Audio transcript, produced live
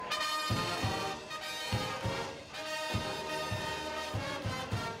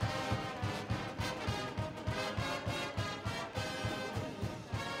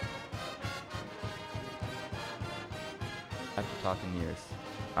after talking years.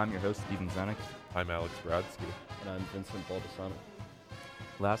 I'm your host, Steven Zenek. I'm Alex Brodsky. And I'm Vincent Baldessano.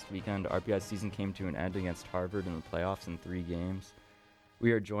 Last weekend, RPI's season came to an end against Harvard in the playoffs in 3 games.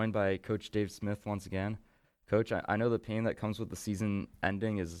 We are joined by Coach Dave Smith once again. Coach, I know the pain that comes with the season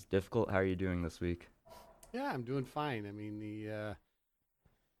ending is difficult. How are you doing this week? Yeah, I'm doing fine. I mean,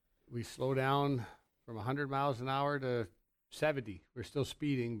 we slow down from 100 miles an hour to 70. We're still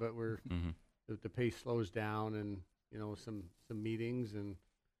speeding, but the pace slows down, and some meetings and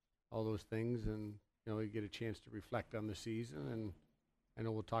all those things, and you get a chance to reflect on the season, and I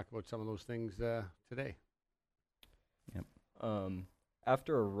know we'll talk about some of those things today. Yep.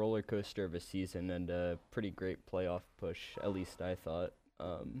 After a roller coaster of a season and a pretty great playoff push, at least I thought,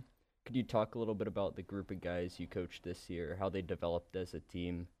 could you talk a little bit about the group of guys you coached this year, how they developed as a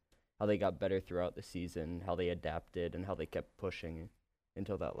team, how they got better throughout the season, how they adapted, and how they kept pushing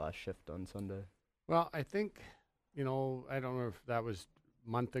until that last shift on Sunday? Well, I think, I don't know if that was a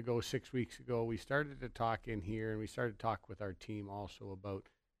month ago, 6 weeks ago, we started to talk in here, and we started to talk with our team also about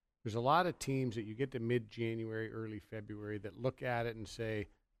there's a lot of teams that you get to mid-January, early February that look at it and say,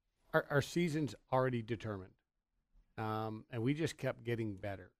 our season's already determined. And we just kept getting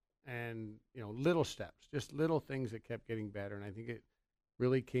better. And, little steps, just little things that kept getting better. And I think it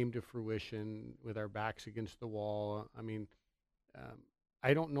really came to fruition with our backs against the wall. I mean,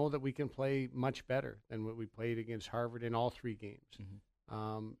 I don't know that we can play much better than what we played against Harvard in all 3 games.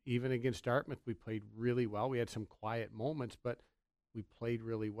 Mm-hmm. Even against Dartmouth, we played really well. We had some quiet moments, but we played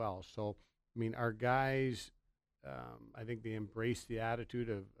really well. So, I mean, our guys, I think they embraced the attitude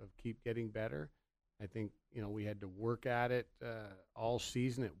of keep getting better. I think, we had to work at it all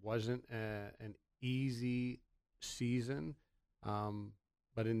season. It wasn't an easy season.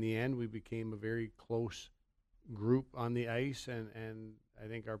 But in the end, we became a very close group on the ice, and I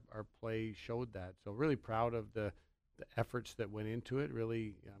think our play showed that. So really proud of the efforts that went into it.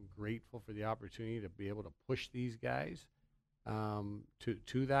 Really, I'm grateful for the opportunity to be able to push these guys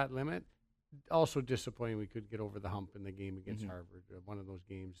to that limit. Also disappointing we could get over the hump in the game against Harvard, one of those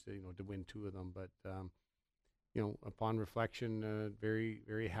games, to win 2 of them. But, upon reflection, very,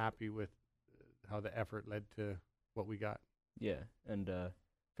 very happy with how the effort led to what we got. Yeah, and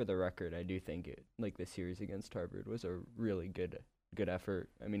for the record, I do think the series against Harvard was a really good effort.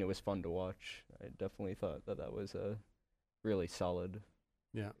 I mean, it was fun to watch. I definitely thought that was a really solid.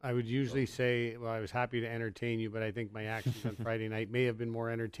 Yeah, I would usually say, well, I was happy to entertain you, but I think my actions on Friday night may have been more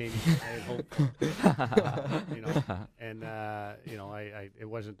entertaining than I had hoped. And it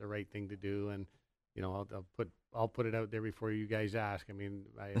wasn't the right thing to do, and I'll put it out there before you guys ask. I mean,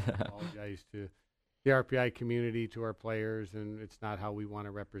 I apologize to the RPI community, to our players, and it's not how we want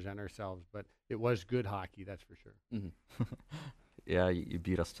to represent ourselves, but it was good hockey, that's for sure. Mm-hmm. Yeah, you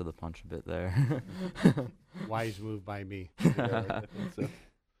beat us to the punch a bit there. Wise move by me. Yeah, I think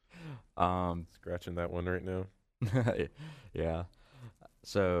so. Scratching that one right now. Yeah.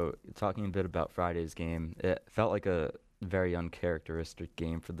 So talking a bit about Friday's game, it felt like a very uncharacteristic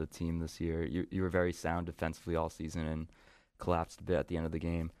game for the team this year. You were very sound defensively all season and collapsed a bit at the end of the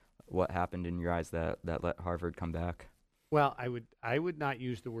game. What happened in your eyes that let Harvard come back? Well, I would not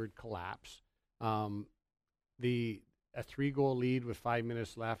use the word collapse. A 3-goal lead with 5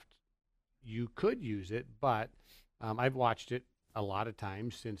 minutes left, you could use it, but I've watched it a lot of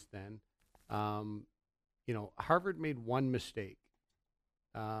times since then. Harvard made one mistake,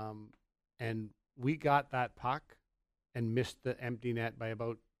 and we got that puck and missed the empty net by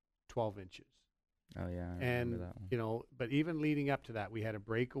about 12 inches. Oh, yeah, I and remember that one. But even leading up to that, we had a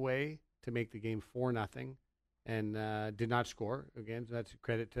breakaway to make the game 4-0, and did not score. Again, so that's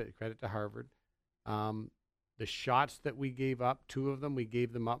credit to Harvard. The shots that we gave up, 2 of them, we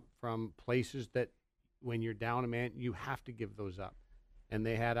gave them up from places that when you're down a man, you have to give those up. And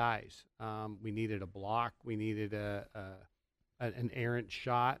they had eyes. We needed a block. We needed an errant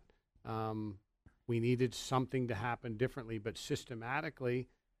shot. We needed something to happen differently. But systematically,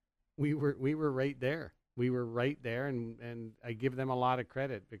 we were right there. We were right there, and I give them a lot of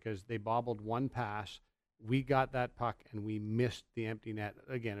credit because they bobbled one pass. We got that puck, and we missed the empty net.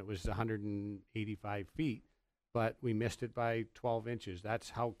 Again, it was 185 feet. But we missed it by 12 inches. That's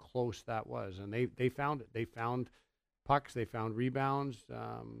how close that was. And they found it. They found pucks. They found rebounds.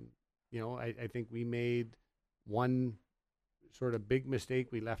 I think we made one sort of big mistake.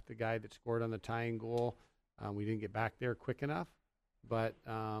 We left the guy that scored on the tying goal. We didn't get back there quick enough. But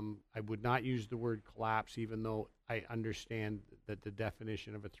I would not use the word collapse, even though I understand that the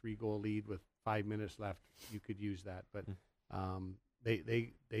definition of a 3-goal lead with 5 minutes left, you could use that. But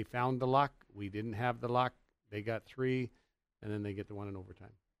they found the luck. We didn't have the luck. They got 3, and then they get the one in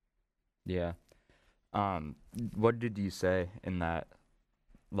overtime. Yeah. What did you say in that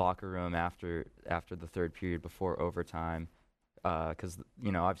locker room after the third period before overtime? Because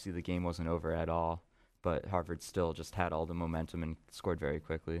obviously the game wasn't over at all, but Harvard still just had all the momentum and scored very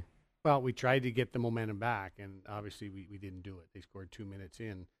quickly. Well, we tried to get the momentum back, and obviously we didn't do it. They scored 2 minutes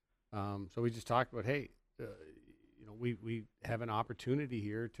in. So we just talked about, hey, we have an opportunity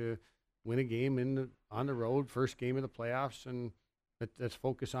here to win a game on the road, first game of the playoffs, and let's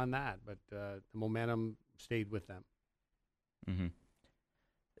focus on that. But the momentum stayed with them. Mm-hmm.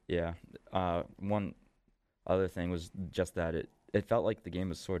 Yeah. One other thing was just that it felt like the game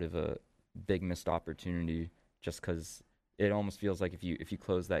was sort of a big missed opportunity, just because it almost feels like if you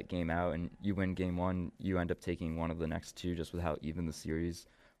close that game out and you win game one, you end up taking one of the next two, just with how even the series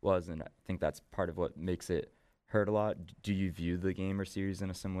was. And I think that's part of what makes it hurt a lot. Do you view the game or series in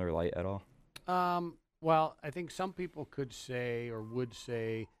a similar light at all? Well, I think some people could say or would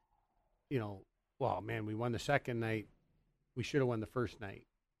say, well, man, we won the second night. We should have won the first night.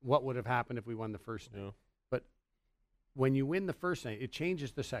 What would have happened if we won the first night? But when you win the first night, it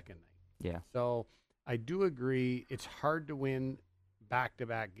changes the second night. Yeah. So I do agree it's hard to win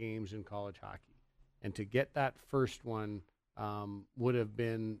back-to-back games in college hockey. And to get that first one would have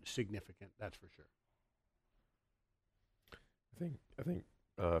been significant, that's for sure. I think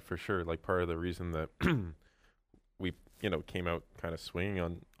for sure, like part of the reason that we came out kind of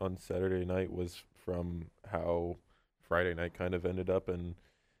swinging on Saturday night was from how Friday night kind of ended up, and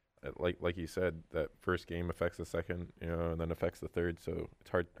like you said, that first game affects the second, and then affects the third. So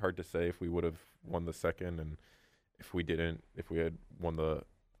it's hard to say if we would have won the second, and if we had won the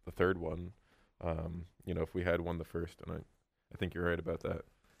third one, if we had won the first. And I think you're right about that.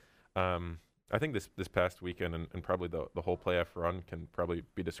 I think this past weekend and probably the whole playoff run can probably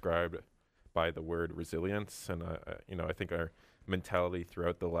be described by the word resilience. And I think our mentality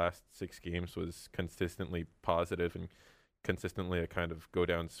throughout the last 6 games was consistently positive and consistently a kind of go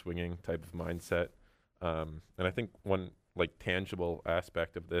down swinging type of mindset. And I think one like tangible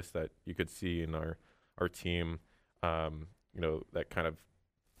aspect of this that you could see in our team, that kind of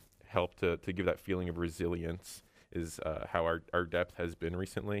helped to give that feeling of resilience is how our depth has been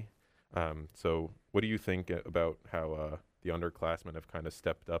recently. So what do you think about how the underclassmen have kind of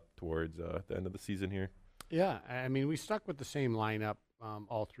stepped up towards the end of the season here? Yeah, I mean, we stuck with the same lineup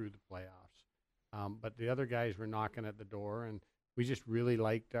all through the playoffs. But the other guys were knocking at the door, and we just really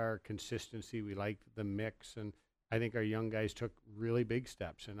liked our consistency. We liked the mix, and I think our young guys took really big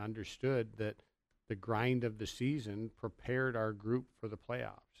steps and understood that the grind of the season prepared our group for the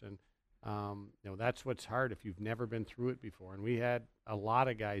playoffs. And that's what's hard if you've never been through it before. And we had a lot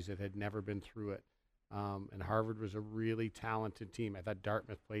of guys that had never been through it. And Harvard was a really talented team. I thought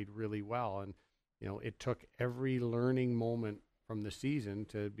Dartmouth played really well. And, it took every learning moment from the season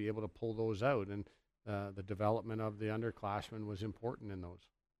to be able to pull those out. And the development of the underclassmen was important in those.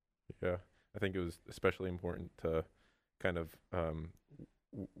 Yeah, I think it was especially important to kind of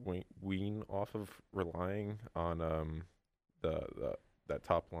wean off of relying on that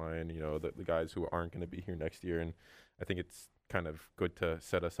top line, the guys who aren't going to be here next year. And I think it's kind of good to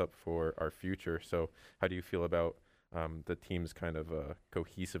set us up for our future. So how do you feel about the team's kind of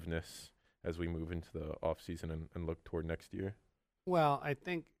cohesiveness as we move into the off season and look toward next year? Well, I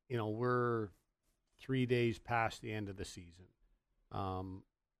think, we're 3 days past the end of the season.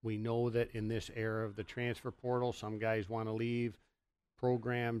 We know that in this era of the transfer portal, some guys want to leave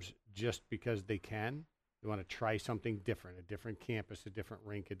programs just because they can. They want to try something different, a different campus, a different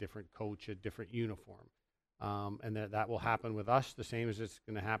rink, a different coach, a different uniform. And that will happen with us the same as it's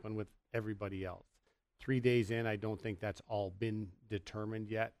going to happen with everybody else. 3 days in, I don't think that's all been determined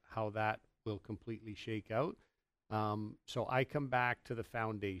yet, how that will completely shake out. So I come back to the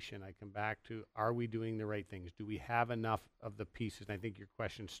foundation. I come back to, are we doing the right things? Do we have enough of the pieces? And I think your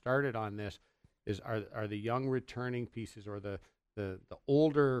question started on this, is are the young returning pieces or the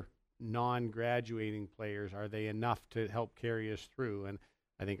older non-graduating players, are they enough to help carry us through? And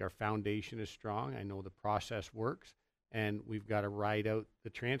I think our foundation is strong. I know the process works, and we've got to ride out the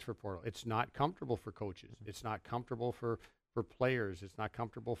transfer portal. It's not comfortable for coaches. It's not comfortable for players. It's not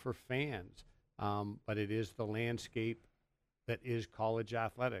comfortable for fans. But it is the landscape that is college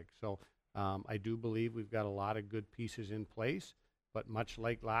athletics. So I do believe we've got a lot of good pieces in place. But much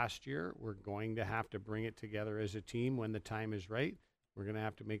like last year, we're going to have to bring it together as a team when the time is right. We're going to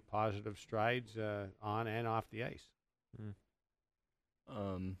have to make positive strides on and off the ice.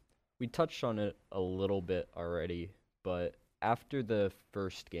 We touched on it a little bit already, but after the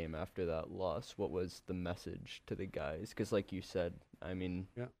first game, after that loss, what was the message to the guys? Because like you said, I mean,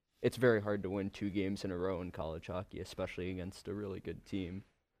 it's very hard to win 2 games in a row in college hockey, especially against a really good team.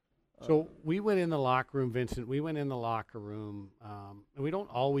 So we went in the locker room, Vincent. We went in the locker room, and we don't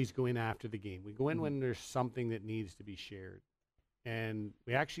always go in after the game. We go in when there's something that needs to be shared. And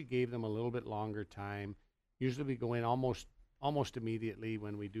we actually gave them a little bit longer time. Usually we go in almost immediately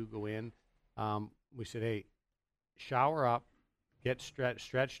when we do go in. We said, hey, shower up, get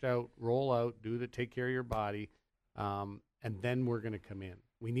stretched out, roll out, take care of your body, and then we're going to come in.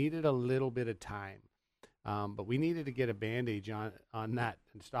 We needed a little bit of time. But we needed to get a bandage on that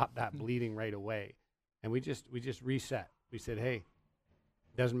and stop that bleeding right away. And we just reset. We said, hey,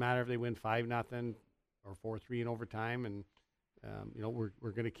 it doesn't matter if they win 5-0 or 4-3 in overtime, and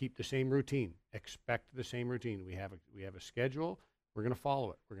we're going to keep the same routine. Expect the same routine. We have a schedule. We're going to follow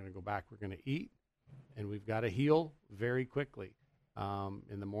it. We're going to go back. We're going to eat, and we've got to heal very quickly.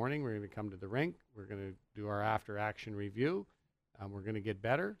 In the morning, we're going to come to the rink. We're going to do our after-action review. We're going to get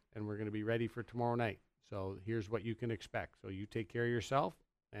better, and we're going to be ready for tomorrow night. So here's what you can expect. So you take care of yourself,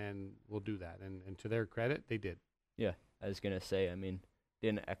 and we'll do that. And to their credit, they did. Yeah, I was going to say, I mean, did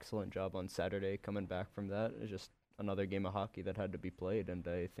an excellent job on Saturday coming back from that. It was just another game of hockey that had to be played, and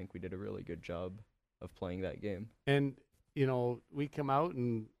I think we did a really good job of playing that game. And, we come out,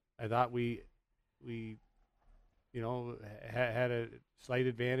 and I thought we had a slight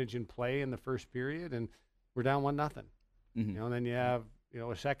advantage in play in the first period, and we're down 1-0. Mm-hmm. And then you have,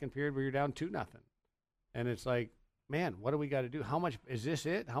 a second period where you're down 2-0. And it's like, man, what do we got to do? How much is this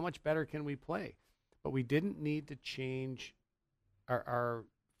it? How much better can we play? But we didn't need to change our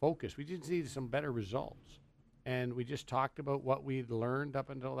focus. We just needed some better results. And we just talked about what we'd learned up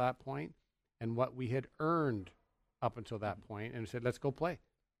until that point and what we had earned up until that point, and said, let's go play.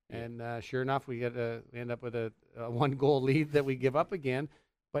 Yeah. And sure enough, we end up with a 1-goal lead that we give up again.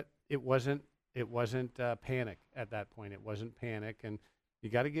 But it wasn't panic at that point. It wasn't panic. And you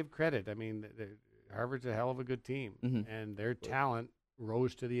got to give credit. I mean, Harvard's a hell of a good team, and their talent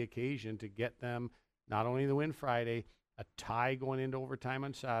rose to the occasion to get them not only the win Friday, a tie going into overtime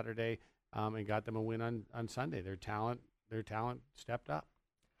on Saturday, and got them a win on Sunday. Their talent stepped up.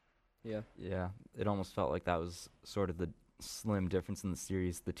 Yeah. Yeah, it almost felt like that was sort of the slim difference in the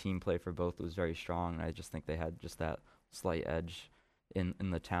series. The team play for both was very strong, and I just think they had just that slight edge in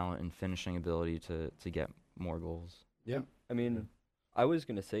the talent and finishing ability to get more goals. Yeah. I mean, I was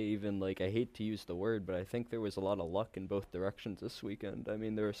going to say, even, I hate to use the word, but I think there was a lot of luck in both directions this weekend. I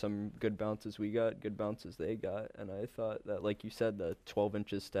mean, there were some good bounces we got, good bounces they got, and I thought that, like you said, the 12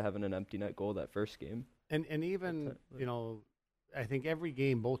 inches to having an empty net goal that first game. And even, I think every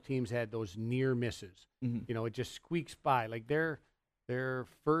game both teams had those near misses. Mm-hmm. It just squeaks by. Like their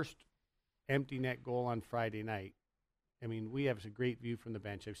first empty net goal on Friday night, I mean, we have a great view from the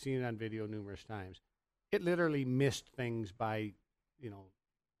bench. I've seen it on video numerous times. It literally missed things by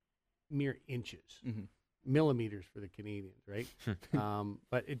mere inches, millimeters for the Canadians, right?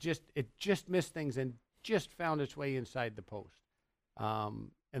 But it just missed things and just found its way inside the post. And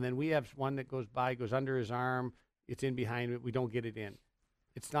then we have one that goes under his arm. It's in behind it. We don't get it in.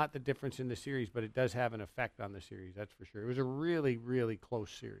 It's not the difference in the series, but it does have an effect on the series. That's for sure. It was a really, really close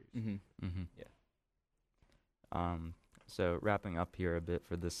series. Mm-hmm. Mm-hmm. Yeah. So wrapping up here a bit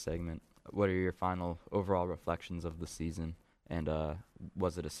for this segment, what are your final overall reflections of the season, and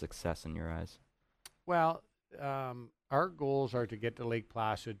was it a success in your eyes? Well, our goals are to get to Lake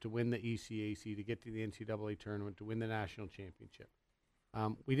Placid, to win the ECAC, to get to the NCAA tournament, to win the national championship.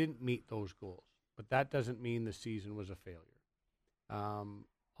 We didn't meet those goals, but that doesn't mean the season was a failure.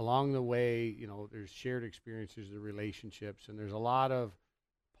 Along the way, there's shared experiences, the relationships, and there's a lot of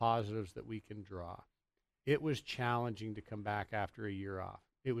positives that we can draw. It was challenging to come back after a year off.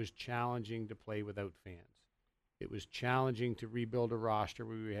 It was challenging to play without fans. It was challenging to rebuild a roster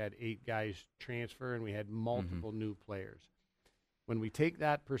where we had 8 guys transfer and we had multiple new players. When we take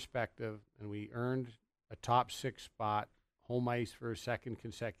that perspective and we earned a top 6 spot, home ice for a second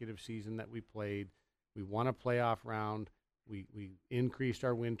consecutive season that we played, we won a playoff round, we increased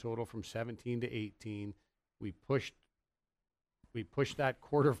our win total from 17 to 18, we pushed that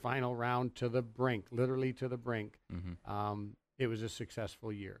quarterfinal round to the brink, literally to the brink. It was a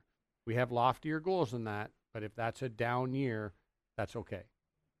successful year. We have loftier goals than that, but if that's a down year, that's okay.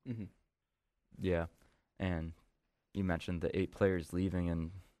 Yeah, and you mentioned the 8 players leaving,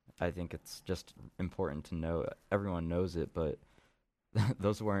 and I think it's just important to know. Everyone knows it, but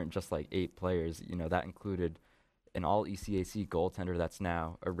those weren't just 8 players. That included an all-ECAC goaltender that's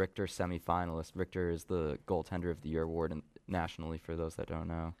now a Richter semifinalist. Richter is the Goaltender of the Year award nationally, for those that don't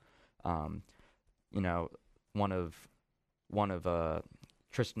know. One of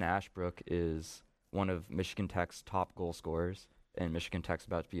Tristan Ashbrook is one of Michigan Tech's top goal scorers, and Michigan Tech's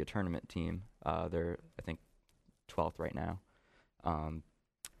about to be a tournament team. They're, I think, 12th right now.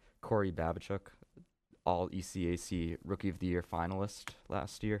 Corey Babachuk, all ECAC Rookie of the Year finalist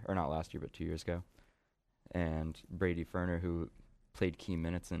last year, or not last year, but 2 years ago. And Brady Ferner, who played key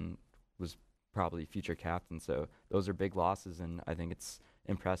minutes and was probably future captain. So those are big losses, and I think it's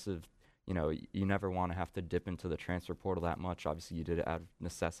impressive. You know, you never want to have to dip into the transfer portal that much. Obviously, you did it out of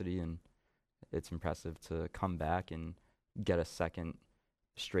necessity, and it's impressive to come back and get a second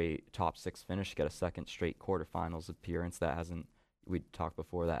straight top 6 finish, get a second straight quarterfinals appearance. That hasn't, we talked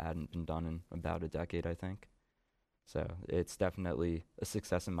before, that hadn't been done in about a decade, I think. So it's definitely a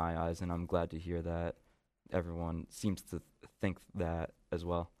success in my eyes, and I'm glad to hear that everyone seems to think that as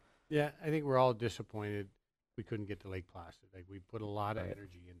well. Yeah, I think we're all disappointed we couldn't get to Lake Placid. Like, we put a lot of Right.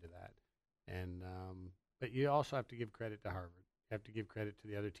 energy into that. And but you also have to give credit to Harvard. You have to give credit to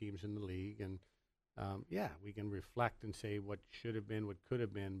the other teams in the league. And yeah, we can reflect and say what should have been, what could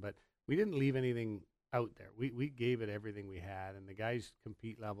have been, but we didn't leave anything out there. We gave it everything we had, and the guys'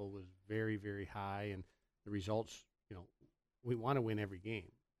 compete level was very, very high, and the results, you know, we want to win every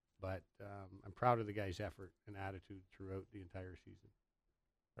game. But I'm proud of the guys' effort and attitude throughout the entire season.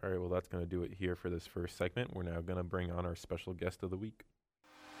 All right, well, that's going to do it here for this first segment. We're now going to bring on our special guest of the week.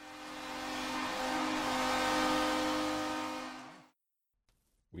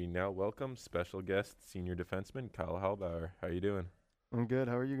 We now welcome special guest, senior defenseman Kyle Halbauer. How you doing? I'm good.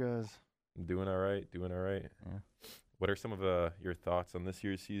 How are you guys? I'm doing all right, Yeah. What are some of your thoughts on this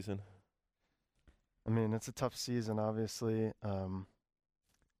year's season? I mean, it's a tough season, obviously.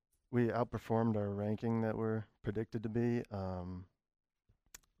 We outperformed our ranking that we're predicted to be.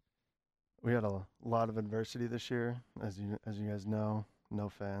 We had a lot of adversity this year, as you guys know, no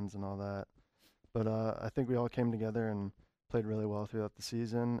fans and all that. But I think we all came together and played really well throughout the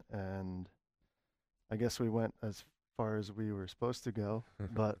season, and I guess we went as far as we were supposed to go.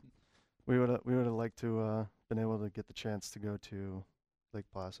 But we would have liked to been able to get the chance to go to Lake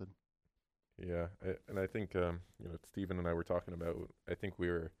Placid. Yeah, and I think Steven and I were talking about. I think we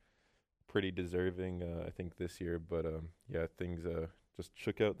were pretty deserving. I think this year, but yeah, things just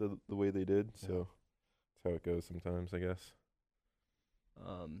shook out the way they did. Yeah. So that's how it goes sometimes, I guess.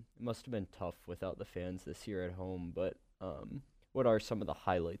 It must have been tough without the fans this year at home, but what are some of the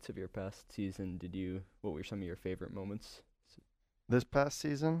highlights of your past season? What were some of your favorite moments? This past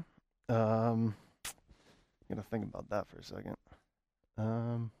season, I'm gonna think about that for a second.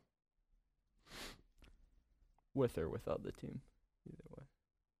 With or without the team? Either way.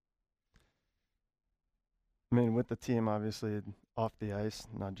 I mean, with the team, obviously off the ice,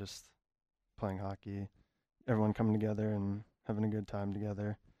 not just playing hockey. Everyone coming together and having a good time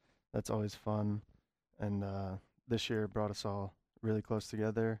together. That's always fun. And this year brought us all really close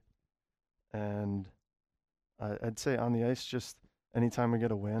together. And I'd say on the ice, just anytime we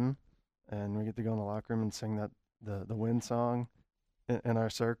get a win and we get to go in the locker room and sing that the win song in our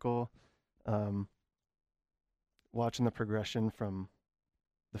circle, watching the progression from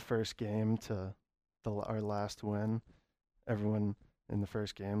the first game to our last win, everyone in the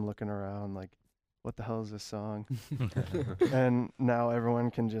first game looking around like, what the hell is this song? And now everyone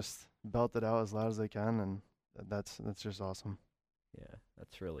can just belt it out as loud as they can, and that's just awesome. Yeah,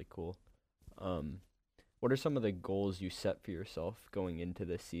 that's really cool. What are some of the goals you set for yourself going into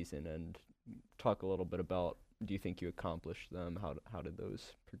this season, and talk a little bit about, do you think you accomplished them? How did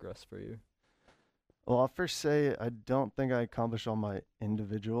those progress for you? Well, I'll first say I don't think I accomplished all my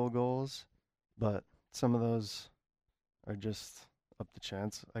individual goals, but some of those are just up to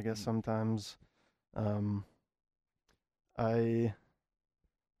chance, I guess, sometimes. I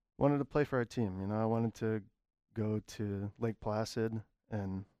wanted to play for our team. You know, I wanted to go to Lake Placid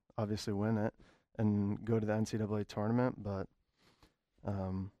and obviously win it and go to the NCAA tournament, but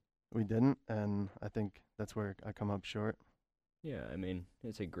we didn't, and I think that's where I come up short. Yeah, I mean,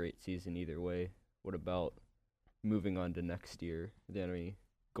 it's a great season either way. What about moving on to next year? Are there any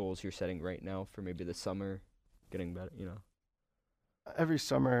goals you're setting right now for maybe the summer, getting better, Every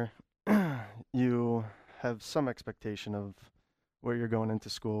summer, you have some expectation of what you're going into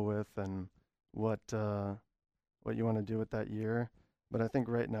school with and what you want to do with that year. But I think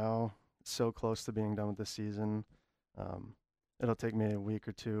right now, it's so close to being done with the season. It'll take me a week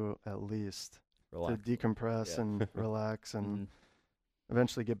or two at least Relax. to decompress Yeah. and relax and Mhm.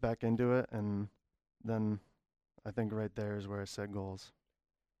 eventually get back into it. And then I think right there is where I set goals.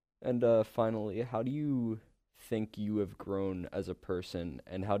 And finally, how do you think you have grown as a person,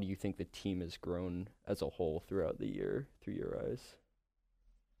 and how do you think the team has grown as a whole throughout the year, through your eyes?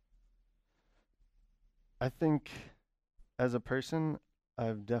 I think as a person,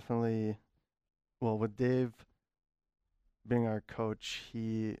 I've definitely, well, with Dave being our coach,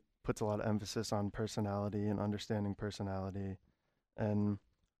 he puts a lot of emphasis on personality and understanding personality. And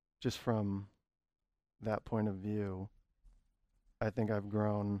just from that point of view, I think I've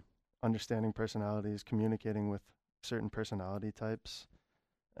grown understanding personalities, communicating with certain personality types,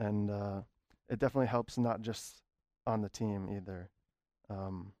 and it definitely helps not just on the team either.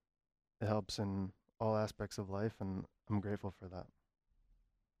 It helps in all aspects of life, and I'm grateful for that.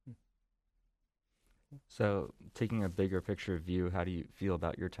 So, taking a bigger picture view, how do you feel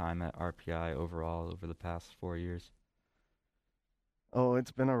about your time at RPI overall over the past 4 years? Oh,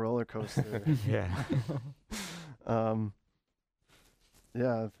 it's been a roller coaster. Yeah. um,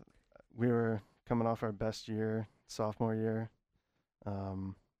 yeah, we were coming off our best year, sophomore year.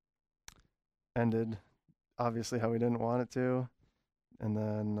 Ended obviously how we didn't want it to, and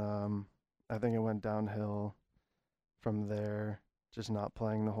then I think it went downhill from there. Just not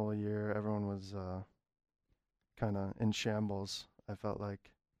playing the whole year. Everyone was kind of in shambles, I felt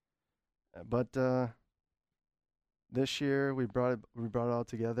like. But this year we brought it all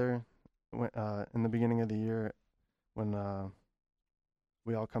together. In the beginning of the year, when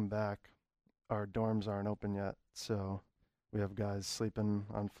we all come back, our dorms aren't open yet, so we have guys sleeping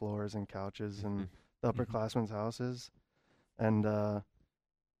on floors and couches in the upperclassmen's houses, and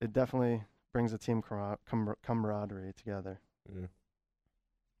it definitely brings a team camaraderie together. Yeah.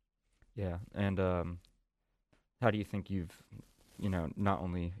 Yeah, and how do you think you've, not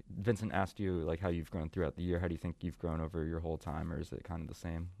only Vincent asked you like how you've grown throughout the year, how do you think you've grown over your whole time, or is it kind of the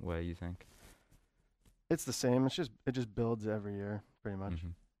same way you think? It's the same. It just builds every year, pretty much.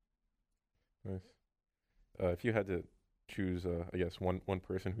 Mm-hmm. Nice. If you had to choose, I guess one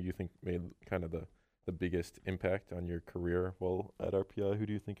person who you think made kind of the biggest impact on your career while at RPI, who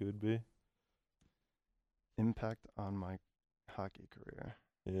do you think it would be? Impact on my hockey career.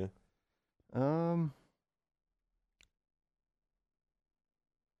 Yeah.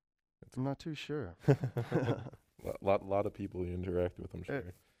 I'm not too sure. lot of people you interact with, I'm sure.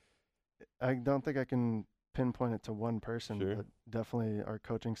 I don't think I can pinpoint it to one person, Sure. but definitely our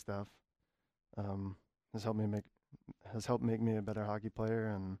coaching staff has helped make me a better hockey player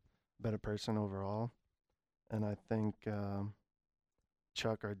and a better person overall. And I think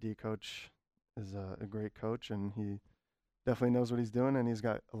Chuck, our D coach, is a great coach, and he definitely knows what he's doing, and he's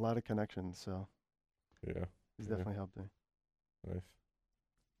got a lot of connections. So Yeah. he's Yeah. definitely helped me. Nice.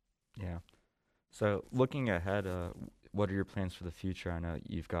 Yeah. So looking ahead, what are your plans for the future? I know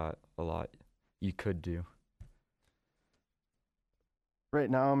you've got a lot you could do. Right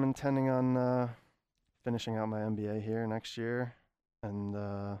now, I'm intending on finishing out my MBA here next year,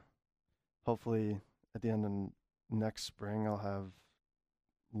 and hopefully at the end of next spring, I'll have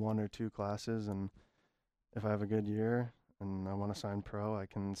 1 or 2 classes, and if I have a good year and I want to sign pro, I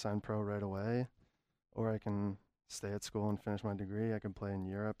can sign pro right away, or I can stay at school and finish my degree. I can play in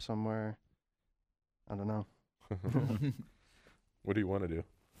Europe somewhere. I don't know. What do you want to do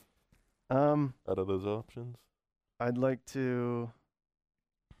Um, out of those options? I'd like to,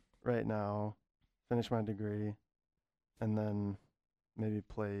 right now, finish my degree, and then maybe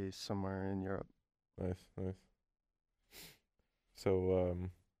play somewhere in Europe. Nice. So,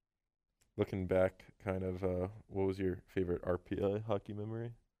 looking back, kind of, what was your favorite RPI hockey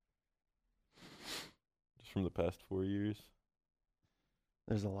memory? Just from the past 4 years.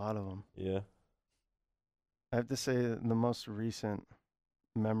 There's a lot of them. Yeah. I have to say the most recent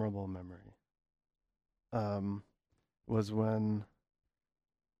memorable memory was when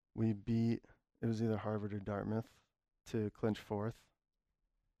we beat, it was either Harvard or Dartmouth, to clinch 4th.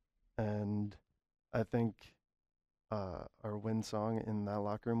 And I think our win song in that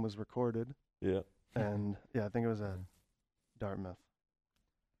locker room was recorded. Yeah. And yeah, I think it was at Dartmouth.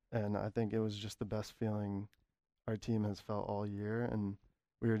 And I think it was just the best feeling our team has felt all year, and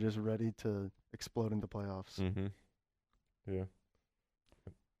we were just ready to explode into playoffs. Mm-hmm. Yeah.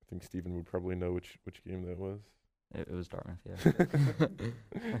 I think Steven would probably know which game that was. It was Dartmouth, yeah.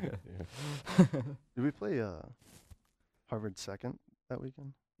 Yeah. Did we play Harvard second that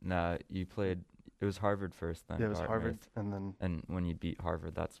weekend? Nah, you played. It was Harvard first, then Yeah, it was Dartmouth. Harvard, and then And when you beat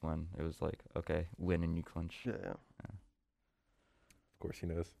Harvard, that's when it was like, okay, win and you clinch. yeah. Of course he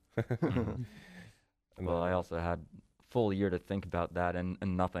knows. Mhm. And Well, then- I also had full year to think about that and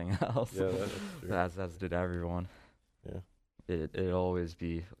nothing else. Yeah, that's true. as did everyone. Yeah. It'd always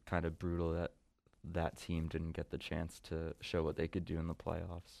be kind of brutal that that team didn't get the chance to show what they could do in the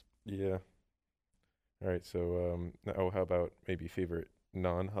playoffs. Yeah. All right. So, now how about maybe favorite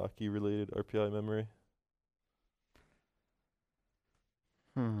non-hockey related RPI memory?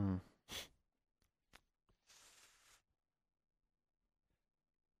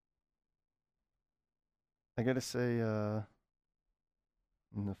 I gotta say,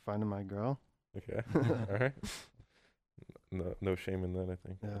 Finding My Girl. Okay. All right. no shame in that, I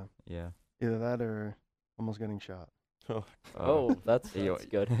think. Yeah. Yeah. Either that or almost getting shot. Oh, that's you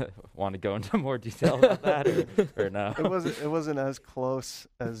good. Want to go into more detail about that, or no? It wasn't as close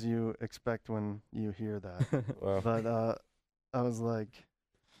as you expect when you hear that. Wow. But I was like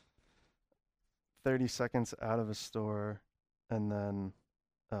 30 seconds out of a store, and then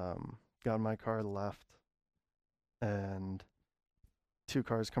got in my car, left, and 2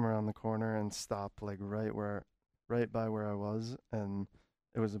 cars come around the corner and stop like right by where I was, and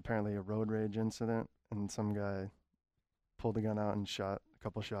it was apparently a road rage incident, and some guy pulled a gun out and shot a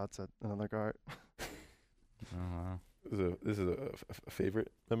couple shots at another car. Oh, wow. This is a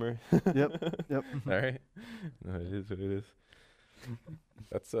favorite memory. Yep. All right. No, it is what it is.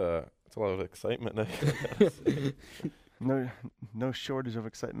 That's a lot of excitement. I gotta say. No shortage of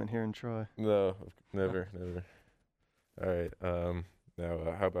excitement here in Troy. No, never. All right.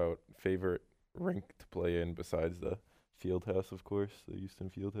 Now, how about favorite rink to play in besides the Fieldhouse, of course, the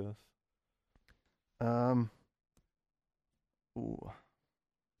Houston Fieldhouse?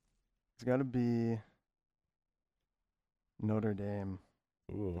 It's got to be Notre Dame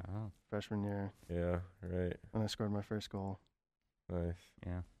Ooh, Oh, freshman year yeah, right. when I scored my first goal. Nice.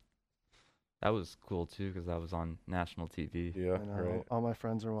 yeah. That was cool too because that was on national TV. Yeah, And right. all my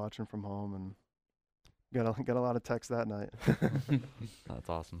friends were watching from home, and got a lot of texts that night. That's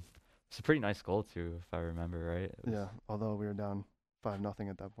awesome. It's a pretty nice goal too, if I remember right. It was- Yeah, although we were down 5-0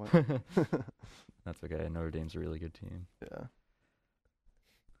 at that point. That's okay. Notre Dame's a really good team. Yeah.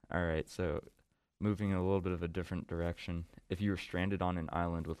 All right, so moving in a little bit of a different direction. If you were stranded on an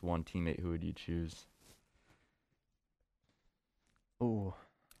island with one teammate, who would you choose? Ooh.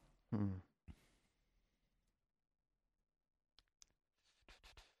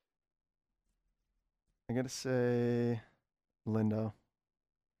 I gotta say, Lindo.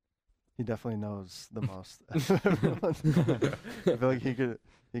 He definitely knows the most. I feel like he could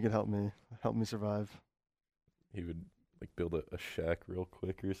help me survive. He would like build a shack real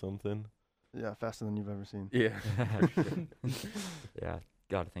quick or something. Yeah, faster than you've ever seen. Yeah. Yeah,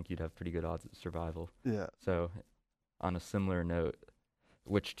 gotta think you'd have pretty good odds of survival. Yeah. So, on a similar note,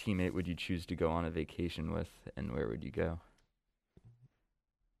 which teammate would you choose to go on a vacation with, and where would you go?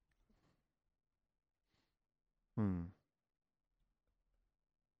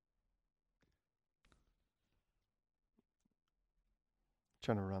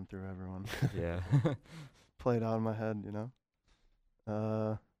 Trying to run through everyone. Yeah. Play it out in my head, you know.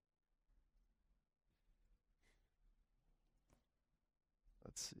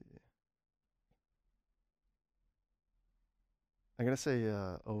 Let's see. I gotta say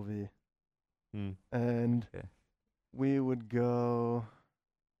Ovi, Hmm. and Okay. we would go.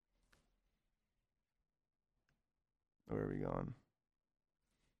 Where are we going?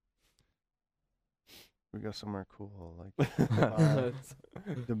 We go somewhere cool, like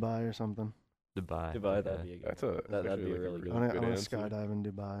Dubai or something. Dubai. Dubai, that'd okay. be a good. That's a That'd actually, be like, really good. I want good to answer. skydive in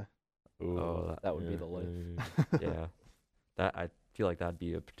Dubai. Ooh, Oh, that would be the life. Yeah. That I feel like that'd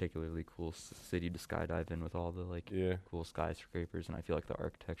be a particularly cool city to skydive in with all the like Yeah. cool skyscrapers, and I feel like the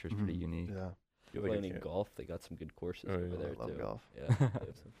architecture is pretty Mhm. unique. Yeah. I feel like Playing I in can't, golf, they got some good courses Oh, over yeah. there I love too. golf. Yeah. they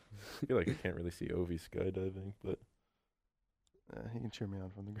have some- I feel like I can't really see Ovi skydiving, but He can cheer me on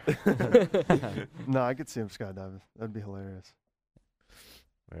from the ground. No, I could see him skydive. That'd be hilarious.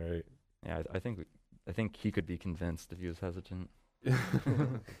 all right. Yeah, I think he could be convinced if he was hesitant.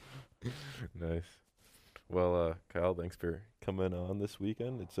 Nice. Well, Kyle, thanks for coming on this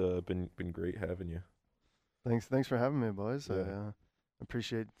weekend. It's been great having you. Thanks for having me, boys. I Yeah.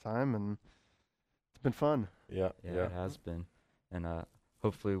 appreciate the time, and it's been fun. Yeah. Yeah, it has been, and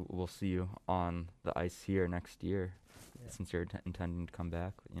hopefully we'll see you on the ice here next year, since you're intending to come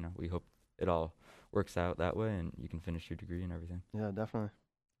back. You know, we hope it all works out that way, and you can finish your degree and everything. Yeah, definitely.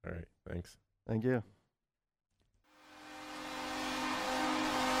 All right. Thanks. Thank you.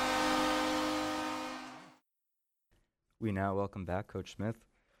 We now welcome back Coach Smith.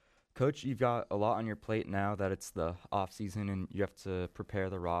 Coach, you've got a lot on your plate now that it's the off season and you have to prepare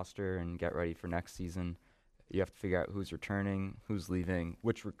the roster and get ready for next season. You have to figure out who's returning, who's leaving,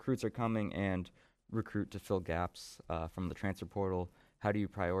 which recruits are coming, and recruit to fill gaps from the transfer portal. How do you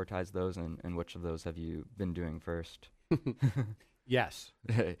prioritize those, and which of those have you been doing first? Yes.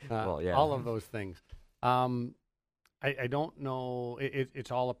 Well, yeah. All of those things. I don't know.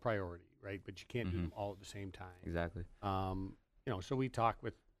 It's all a priority, right? But you can't do them all at the same time. Exactly. So we talk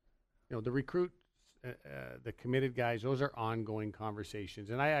with, the recruits, the committed guys. Those are ongoing conversations,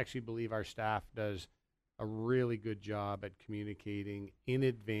 and I actually believe our staff does a really good job at communicating in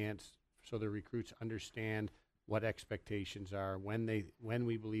advance, so the recruits understand what expectations are, when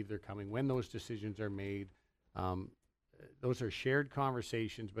we believe they're coming, when those decisions are made. those are shared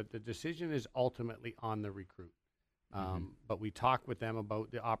conversations, but the decision is ultimately on the recruit. But we talk with them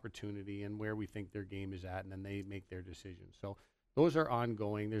about the opportunity and where we think their game is at, and then they make their decisions. So those are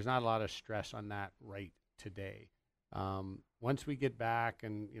ongoing. There's not a lot of stress on that right today. Once we get back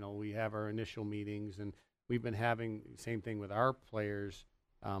and, we have our initial meetings, and we've been having the same thing with our players,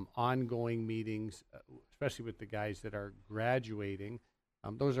 ongoing meetings, especially with the guys that are graduating.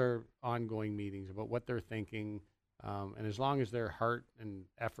 Those are ongoing meetings about what they're thinking. And as long as their heart and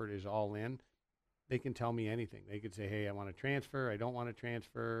effort is all in, they can tell me anything. They could say, hey, I want to transfer. I don't want to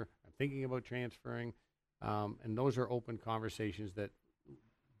transfer. I'm thinking about transferring. And those are open conversations that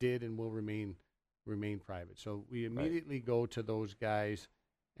did and will remain private. So we immediately go to those guys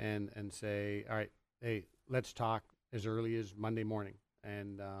and say, all right, hey, let's talk as early as Monday morning.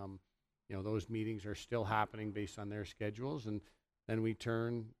 And, those meetings are still happening based on their schedules. And then we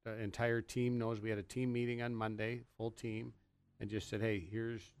turn, the entire team knows we had a team meeting on Monday, full team, and just said, hey,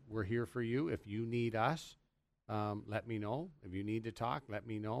 we're here for you. If you need us, let me know. If you need to talk, let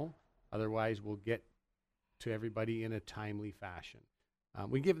me know. Otherwise, we'll get to everybody in a timely fashion.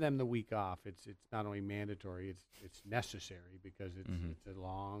 We give them the week off. It's not only mandatory, it's necessary because it's a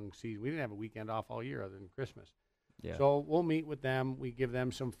long season. We didn't have a weekend off all year other than Christmas. Yeah. So we'll meet with them. We give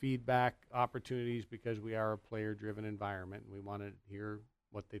them some feedback opportunities because we are a player-driven environment, and we want to hear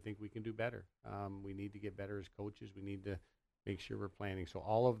what they think we can do better. We need to get better as coaches. We need to make sure we're planning. So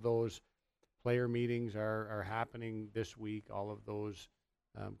all of those player meetings are happening this week. All of those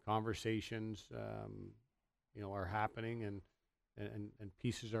conversations, are happening, and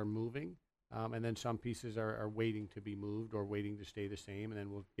pieces are moving. And then some pieces are waiting to be moved or waiting to stay the same, and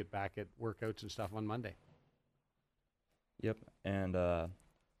then we'll get back at workouts and stuff on Monday. Yep. And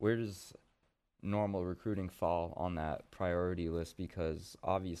where does normal recruiting fall on that priority list? Because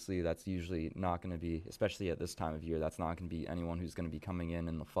obviously that's usually not going to be, especially at this time of year, that's not going to be anyone who's going to be coming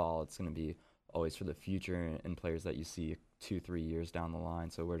in the fall. It's going to be always for the future and players that you see 2-3 years down the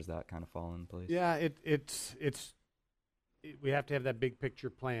line. So where does that kind of fall in place? Yeah, we have to have that big picture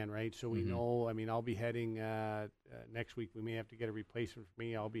plan, right? So we know, I'll be heading next week. We may have to get a replacement for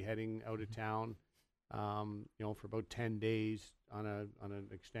me. I'll be heading out of town, for about 10 days on an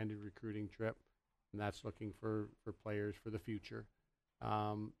extended recruiting trip. And that's looking for players for the future.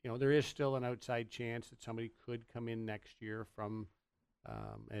 There is still an outside chance that somebody could come in next year from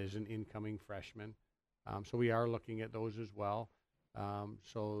as an incoming freshman. So we are looking at those as well.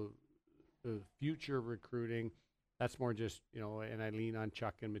 So the future recruiting, that's more just, and I lean on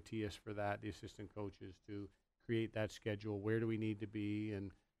Chuck and Matthias for that, the assistant coaches, to create that schedule. Where do we need to be?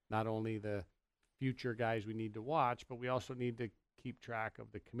 And not only the future guys we need to watch, but we also need to keep track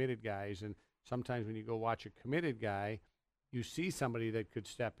of the committed guys. And sometimes when you go watch a committed guy, you see somebody that could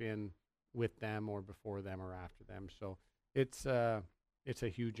step in with them or before them or after them. So it's a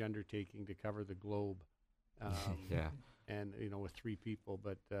huge undertaking to cover the globe. Yeah. And, with 3 people,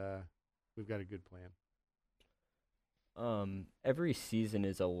 but we've got a good plan. Every season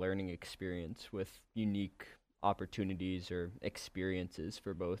is a learning experience with unique opportunities or experiences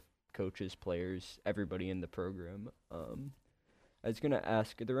for both coaches, players, everybody in the program. I was going to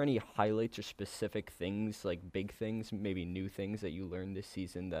ask, are there any highlights or specific things, like big things, maybe new things that you learned this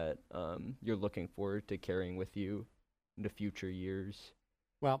season that you're looking forward to carrying with you into future years?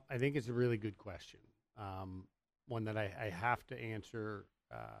 Well, I think it's a really good question. One that I have to answer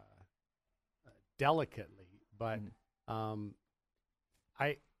delicately, but I'm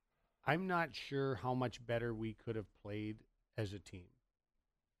not sure how much better we could have played as a team,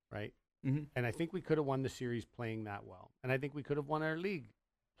 right? And I think we could have won the series playing that well. And I think we could have won our league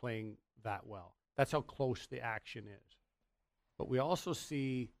playing that well. That's how close the action is. But we also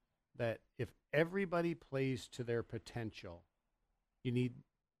see that if everybody plays to their potential, you need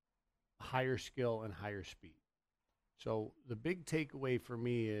higher skill and higher speed. So the big takeaway for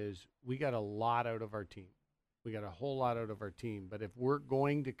me is we got a lot out of our team. We got a whole lot out of our team. But if we're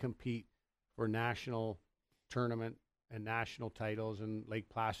going to compete for national tournament and national titles and Lake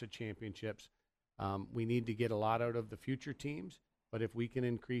Placid championships, we need to get a lot out of the future teams. But if we can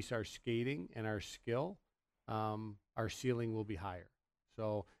increase our skating and our skill, our ceiling will be higher.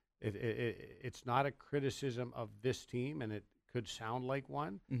 So it's not a criticism of this team, and it could sound like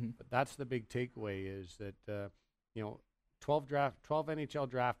one, but that's the big takeaway is that, 12 NHL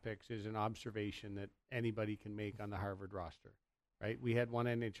draft picks is an observation that anybody can make on the Harvard roster, right? We had 1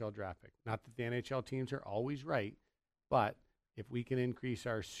 NHL draft pick. Not that the NHL teams are always right, but if we can increase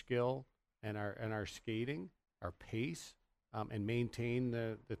our skill and our skating, our pace, and maintain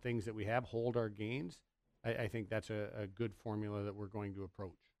the things that we have, hold our gains, I think that's a good formula that we're going to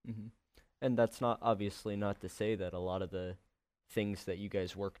approach. And that's not obviously not to say that a lot of the things that you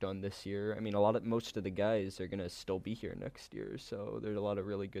guys worked on this year, I mean, most of the guys are gonna still be here next year, so there's a lot of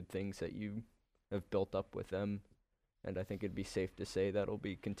really good things that you have built up with them, and I think it'd be safe to say that'll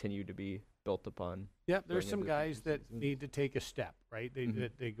be continue to be built upon. Yeah, there's going some into the guys that season. need to take a step, right? They Mhm.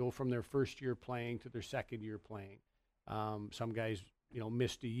 that they go from their first year playing to their second year playing. Some guys,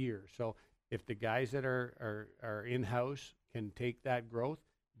 missed a year. So if the guys that are in house can take that growth,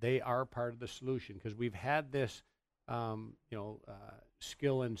 they are part of the solution because we've had this,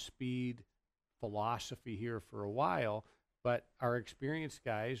 skill and speed philosophy here for a while, but our experienced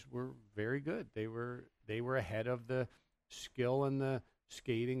guys were very good. They were ahead of the skill and the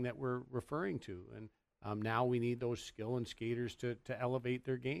skating that we're referring to, and now we need those skill and skaters to elevate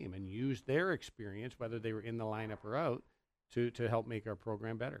their game and use their experience, whether they were in the lineup or out, to help make our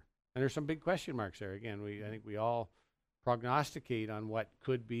program better. And there's some big question marks there. Again, I think we all prognosticate on what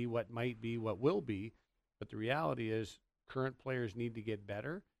could be, what might be, what will be, but the reality is current players need to get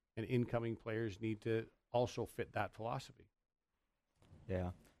better, and incoming players need to also fit that philosophy.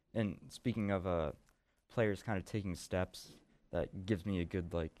 Yeah. And speaking of players kind of taking steps, that gives me a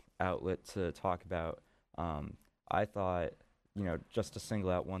good outlet to talk about. I thought, just to single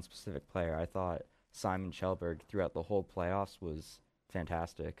out one specific player, I thought Simon Kjellberg throughout the whole playoffs was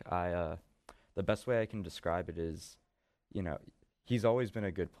fantastic. The best way I can describe it is, he's always been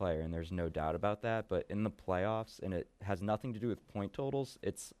a good player, and there's no doubt about that. But in the playoffs, and it has nothing to do with point totals.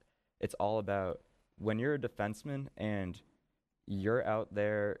 It's all about when you're a defenseman and you're out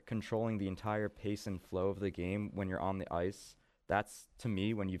there controlling the entire pace and flow of the game when you're on the ice. That's, to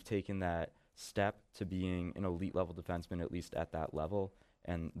me, when you've taken that step to being an elite level defenseman, at least at that level.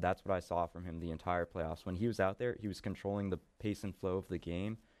 And that's what I saw from him the entire playoffs. When he was out there, he was controlling the pace and flow of the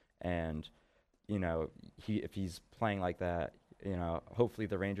game. And, if he's playing like that, hopefully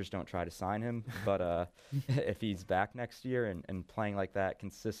the Rangers don't try to sign him. But if he's back next year and playing like that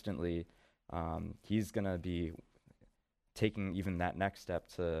consistently, he's going to be taking even that next step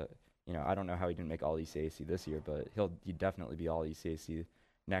to, I don't know how he didn't make all ECAC this year, but he'd definitely be all ECAC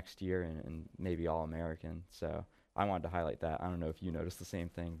next year and maybe all American. So I wanted to highlight that. I don't know if you noticed the same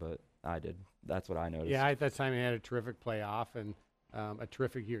thing, but I did. That's what I noticed. Yeah, at that time he had a terrific playoff and a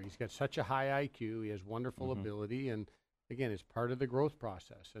terrific year. He's got such a high IQ. He has wonderful ability, and again, it's part of the growth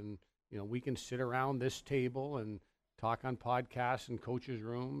process. And we can sit around this table and talk on podcasts and coaches'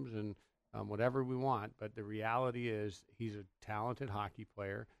 rooms and whatever we want, but the reality is he's a talented hockey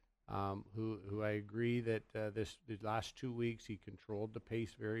player. Who I agree that the last 2 weeks he controlled the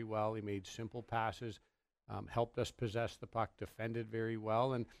pace very well. He made simple passes, helped us possess the puck, defended very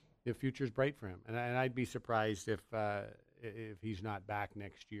well, and the future's bright for him. And I'd be surprised if he's not back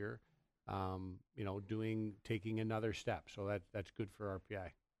next year, taking another step. So that's good for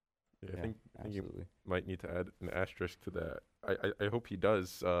RPI. Yeah, I think you absolutely. might need to add an asterisk to that. I hope he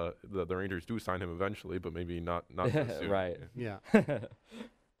does. The Rangers do sign him eventually, but maybe not so soon. Right. Yeah.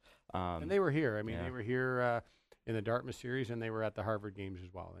 And they were here. I mean, yeah. they were here in the Dartmouth series, and they were at the Harvard games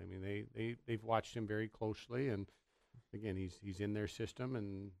as well. I mean, they've watched him very closely, and again, he's in their system,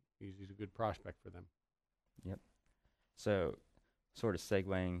 and he's a good prospect for them. Yep. So, sort of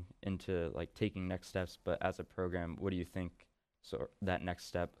segueing into taking next steps, but as a program, what do you think that next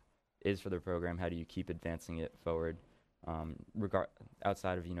step is for the program? How do you keep advancing it forward,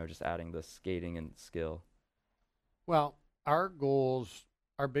 outside of just adding the skating and skill? Well, our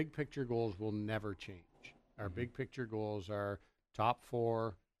big picture goals will never change. Our big picture goals are top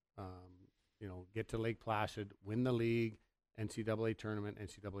four, get to Lake Placid, win the league, NCAA tournament,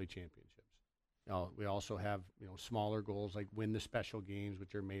 NCAA championships. We also have smaller goals like win the special games,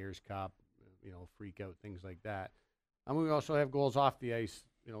 which are Mayor's Cup, freak out, things like that. And we also have goals off the ice,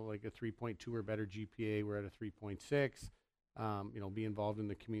 like a 3.2 or better GPA. We're at a 3.6. Be involved in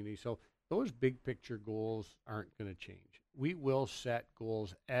the community. So those big picture goals aren't going to change. We will set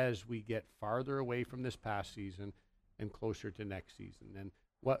goals as we get farther away from this past season and closer to next season. And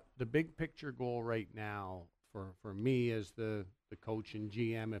what the big picture goal right now for me as the coach and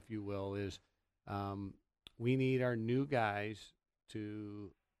GM, if you will, is we need our new guys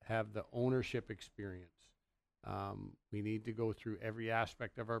to have the ownership experience. We need to go through every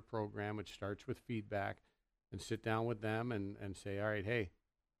aspect of our program, which starts with feedback, and sit down with them and say, all right, hey,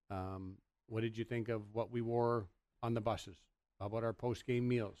 what did you think of what we wore on the buses? How about our post-game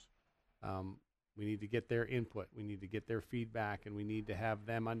meals? We need to get their input. We need to get their feedback, and we need to have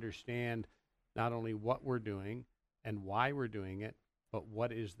them understand not only what we're doing and why we're doing it, but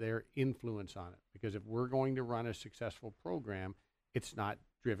what is their influence on it. Because if we're going to run a successful program, it's not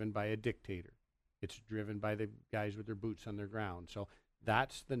driven by a dictator. It's driven by the guys with their boots on their ground. So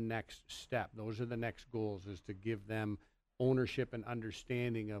that's the next step. Those are the next goals, is to give them ownership and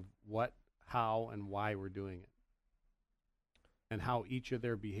understanding of what, how, and why we're doing it, and how each of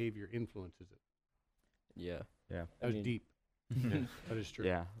their behavior influences it. Yeah. Yeah. That was deep. Yeah, that is true.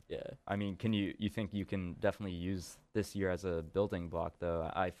 Yeah. Yeah. I mean, you think you can definitely use this year as a building block,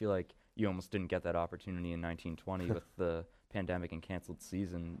 though? I feel like you almost didn't get that opportunity in 1920 with the pandemic and canceled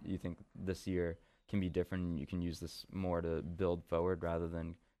season. You think this year can be different and you can use this more to build forward rather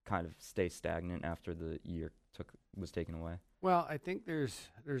than kind of stay stagnant after the year was taken away? Well, I think there's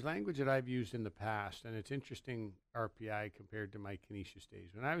language that I've used in the past, and it's interesting, RPI compared to my Canisius days.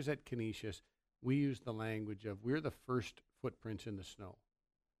 When I was at Canisius, we used the language of, we're the first footprints in the snow.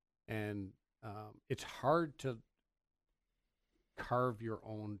 And it's hard to carve your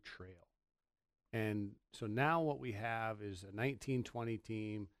own trail. And so now what we have is a 19-20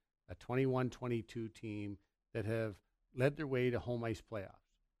 team, a 21-22 team that have led their way to home ice playoffs,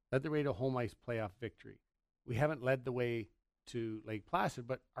 led their way to home ice playoff victory. We haven't led the way to Lake Placid,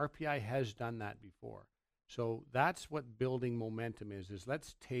 but RPI has done that before. So that's what building momentum is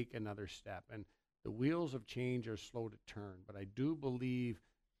let's take another step. And the wheels of change are slow to turn, but I do believe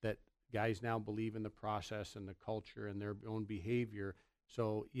that guys now believe in the process and the culture and their own behavior.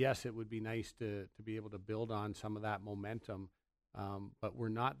 So yes, it would be nice to be able to build on some of that momentum, but we're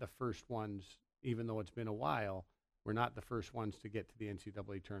not the first ones, even though it's been a while, we're not the first ones to get to the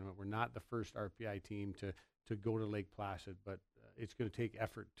NCAA tournament. We're not the first RPI team to go to Lake Placid, but it's going to take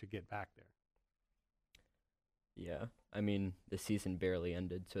effort to get back there. Yeah. I mean, the season barely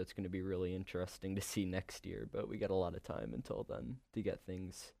ended, so it's going to be really interesting to see next year, but we got a lot of time until then to get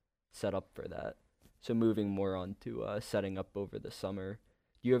things set up for that. So moving more on to setting up over the summer,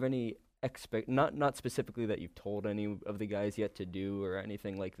 do you have any not specifically that you've told any of the guys yet to do or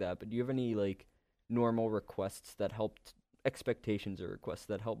anything like that, but do you have any like normal requests that helped, expectations or requests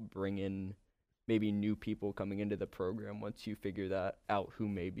that help bring in maybe new people coming into the program once you figure that out, who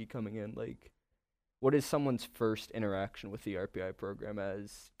may be coming in? Like, what is someone's first interaction with the RPI program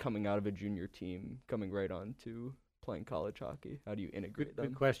as coming out of a junior team, coming right on to playing college hockey? How do you integrate them?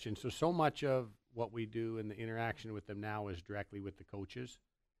 Good question. So much of what we do in the interaction with them now is directly with the coaches.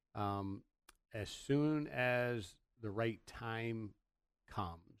 As soon as the right time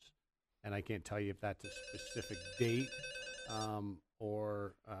comes, and I can't tell you if that's a specific date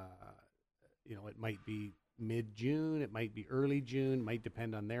or it might be mid-June, it might be early June, might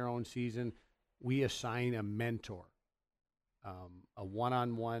depend on their own season. We assign a mentor, a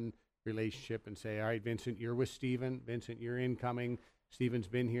one-on-one relationship, and say, all right, Vincent, you're with Steven. Vincent, you're incoming. Steven's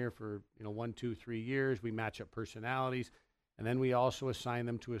been here for 1, 2, 3 years. We match up personalities, and then we also assign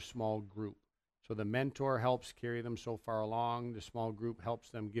them to a small group. So the mentor helps carry them so far along. The small group helps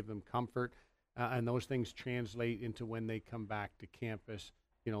them, give them comfort, and those things translate into when they come back to campus.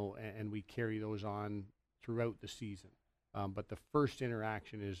 And we carry those on throughout the season. But the first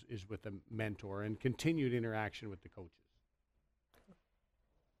interaction is with a mentor, and continued interaction with the coaches.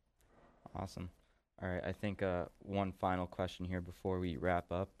 Awesome. All right, I think one final question here before we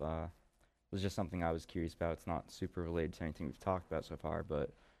wrap up was just something I was curious about. It's not super related to anything we've talked about so far,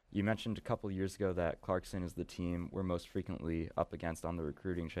 but you mentioned a couple years ago that Clarkson is the team we're most frequently up against on the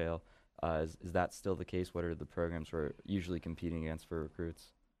recruiting trail. Is that still the case? What are the programs we're usually competing against for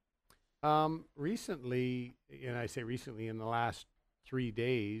recruits? Recently, and I say recently, in the last 3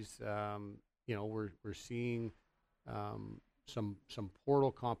 days, we're seeing some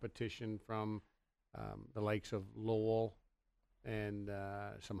portal competition from the likes of Lowell and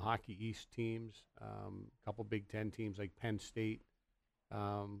some Hockey East teams, a couple Big Ten teams like Penn State.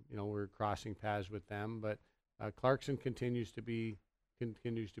 We're crossing paths with them, but Clarkson continues to be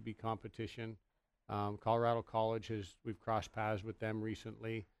competition. Colorado College we've crossed paths with them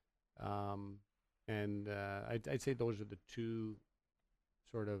recently. I'd say those are the two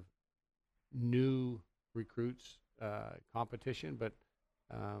sort of new recruits competition, but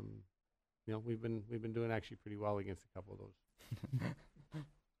we've been doing actually pretty well against a couple of those.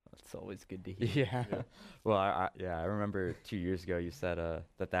 That's always good to hear. Yeah. Well, I remember 2 years ago you said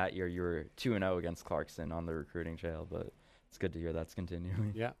that year you were 2-0 against Clarkson on the recruiting trail, but it's good to hear that's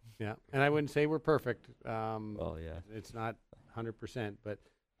continuing. Yeah. And I wouldn't say we're perfect. Well, yeah. It's not 100%, but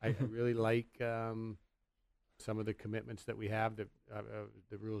I really like some of the commitments that we have that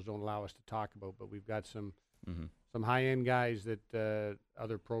the rules don't allow us to talk about, but we've got some high-end guys that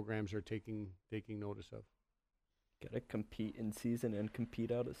other programs are taking notice of. Got to compete in season and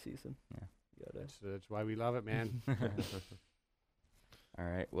compete out of season. Yeah. That's why we love it, man. All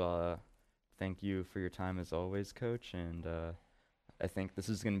right. Well, thank you for your time as always, Coach. And I think this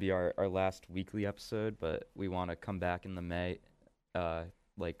is going to be our last weekly episode, but we want to come back in the May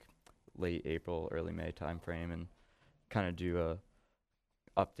like late April, early May timeframe, and kind of do a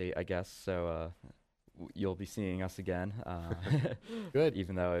update, I guess. So you'll be seeing us again. Good.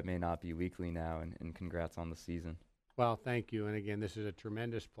 Even though it may not be weekly now, and congrats on the season. Well, thank you. And again, this is a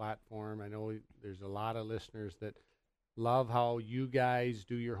tremendous platform. I know there's a lot of listeners that love how you guys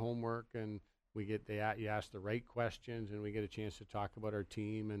do your homework, and you ask the right questions, and we get a chance to talk about our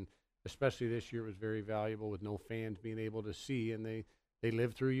team. And especially this year, it was very valuable with no fans being able to see, and they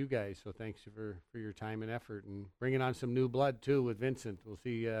live through you guys. So thanks for your time and effort, and bringing on some new blood too with Vincent. We'll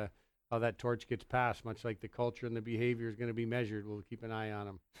see how that torch gets passed. Much like the culture and the behavior is going to be measured, we'll keep an eye on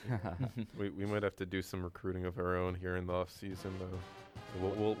him. We might have to do some recruiting of our own here in the off season, though.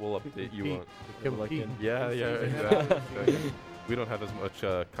 We'll update you on. Compete. Yeah, exactly. We don't have as much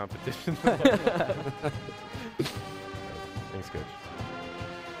competition. Thanks, Coach.